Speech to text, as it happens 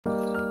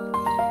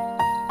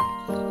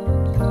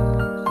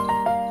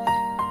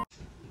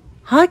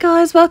Hi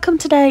guys, welcome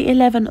to day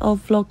 11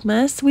 of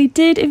Vlogmas. We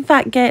did in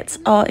fact get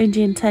our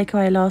Indian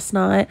takeaway last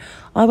night.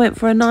 I went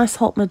for a nice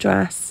hot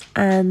madras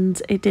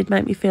and it did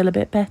make me feel a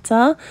bit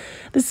better.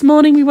 This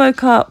morning we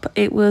woke up,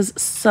 it was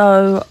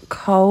so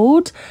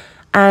cold,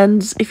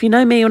 and if you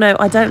know me, you'll know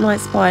I don't like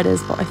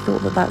spiders, but I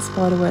thought that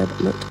spider web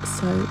looked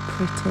so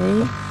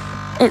pretty.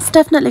 It's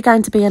definitely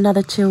going to be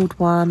another chilled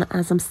one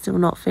as I'm still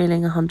not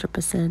feeling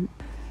 100%.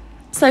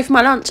 So for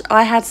my lunch,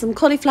 I had some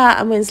cauliflower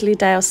and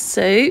Wensleydale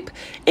soup.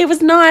 It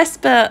was nice,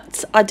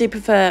 but I do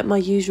prefer my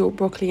usual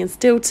broccoli and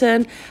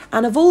Stilton.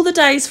 And of all the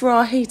days for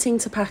our heating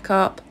to pack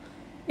up,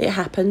 it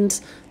happened.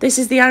 This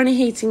is the only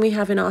heating we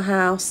have in our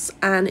house,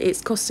 and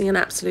it's costing an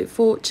absolute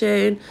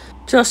fortune.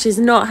 Josh is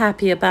not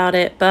happy about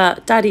it,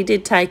 but Daddy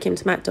did take him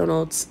to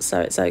McDonald's,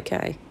 so it's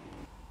okay.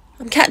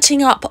 I'm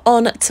catching up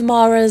on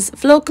Tamara's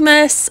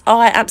Vlogmas.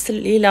 I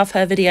absolutely love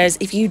her videos.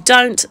 If you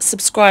don't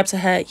subscribe to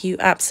her, you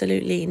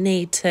absolutely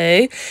need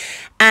to.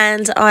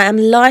 And I am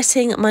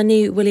lighting my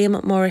new William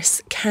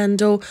Morris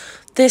candle.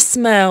 This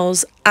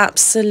smells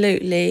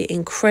absolutely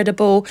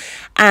incredible,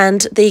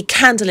 and the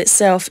candle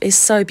itself is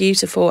so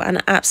beautiful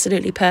and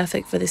absolutely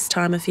perfect for this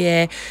time of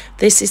year.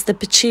 This is the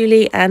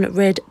patchouli and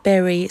red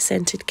berry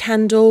scented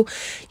candle.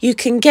 You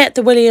can get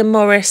the William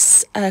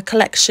Morris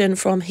collection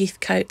from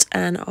Heathcote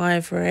and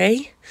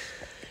Ivory.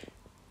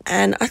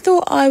 And I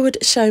thought I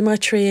would show my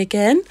tree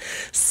again.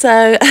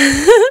 So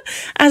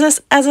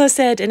as I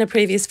said in a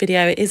previous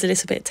video, it is a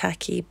little bit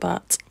tacky,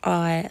 but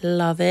I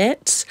love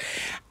it.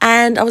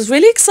 And I was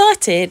really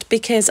excited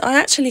because I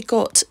actually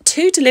got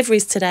 2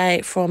 deliveries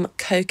today from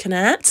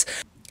Cocunat.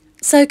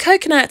 So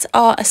Cocunat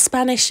are a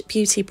Spanish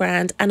beauty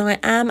brand, and I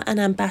am an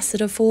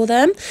ambassador for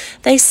them.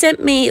 They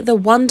sent me the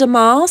Wonder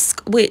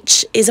Mask,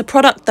 which is a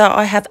product that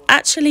I have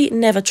actually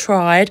never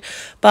tried,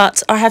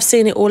 but I have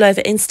seen it all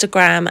over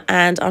Instagram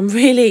and I'm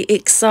really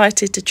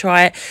excited to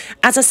try it.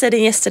 As I said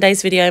in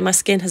yesterday's video, my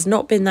skin has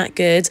not been that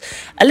good.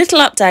 A little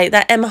update,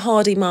 that Emma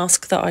Hardy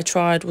mask that I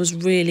tried was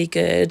really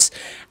good,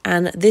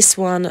 and this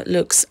one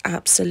looks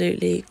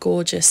absolutely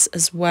gorgeous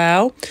as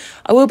well.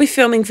 I will be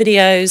filming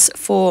videos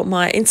for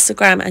my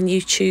Instagram and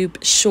YouTube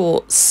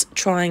shorts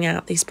trying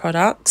out these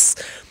products.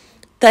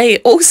 They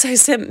also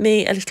sent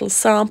me a little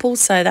sample,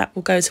 so that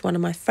will go to one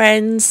of my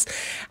friends.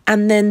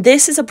 And then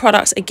this is a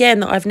product,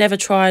 again, that I've never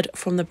tried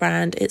from the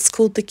brand. It's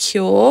called The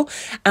Cure,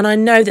 and I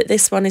know that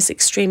this one is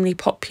extremely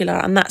popular,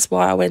 and that's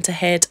why I went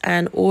ahead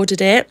and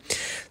ordered it.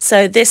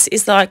 So this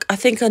is like, I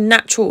think, a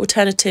natural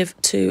alternative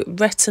to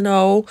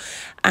retinol,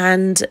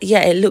 and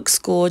yeah, it looks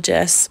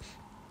gorgeous.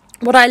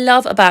 What I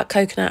love about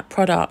Cocunat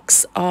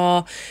products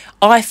are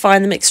I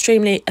find them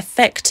extremely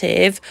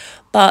effective,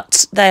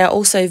 but they are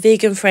also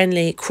vegan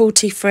friendly,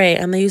 cruelty free,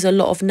 and they use a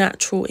lot of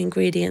natural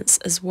ingredients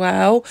as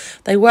well.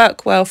 They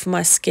work well for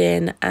my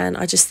skin, and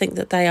I just think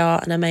that they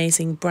are an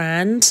amazing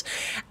brand.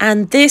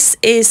 And this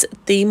is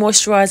the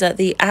moisturiser,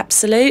 the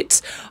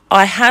Absolute.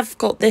 I have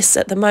got this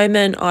at the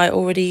moment. I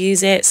already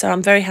use it, so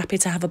I'm very happy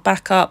to have a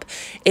backup.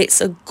 It's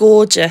a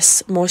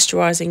gorgeous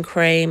moisturising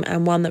cream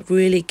and one that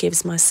really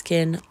gives my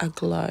skin a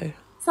glow.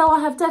 So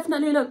I have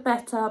definitely looked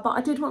better, but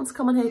I did want to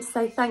come on here to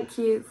say thank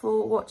you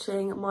for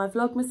watching my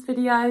Vlogmas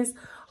videos.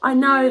 I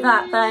know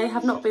that they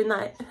have not been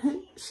that...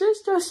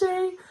 Shush,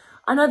 Joshy!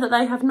 I know that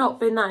they have not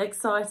been that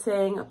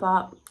exciting,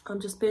 but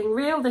I'm just being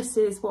real. This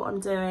is what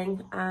I'm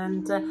doing,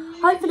 and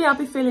hopefully I'll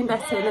be feeling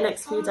better in the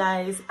next few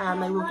days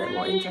and they will get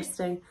more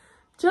interesting.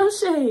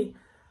 Joshy!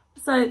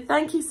 So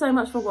thank you so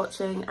much for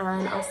watching,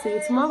 and I'll see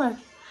you tomorrow.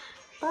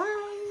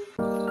 Bye!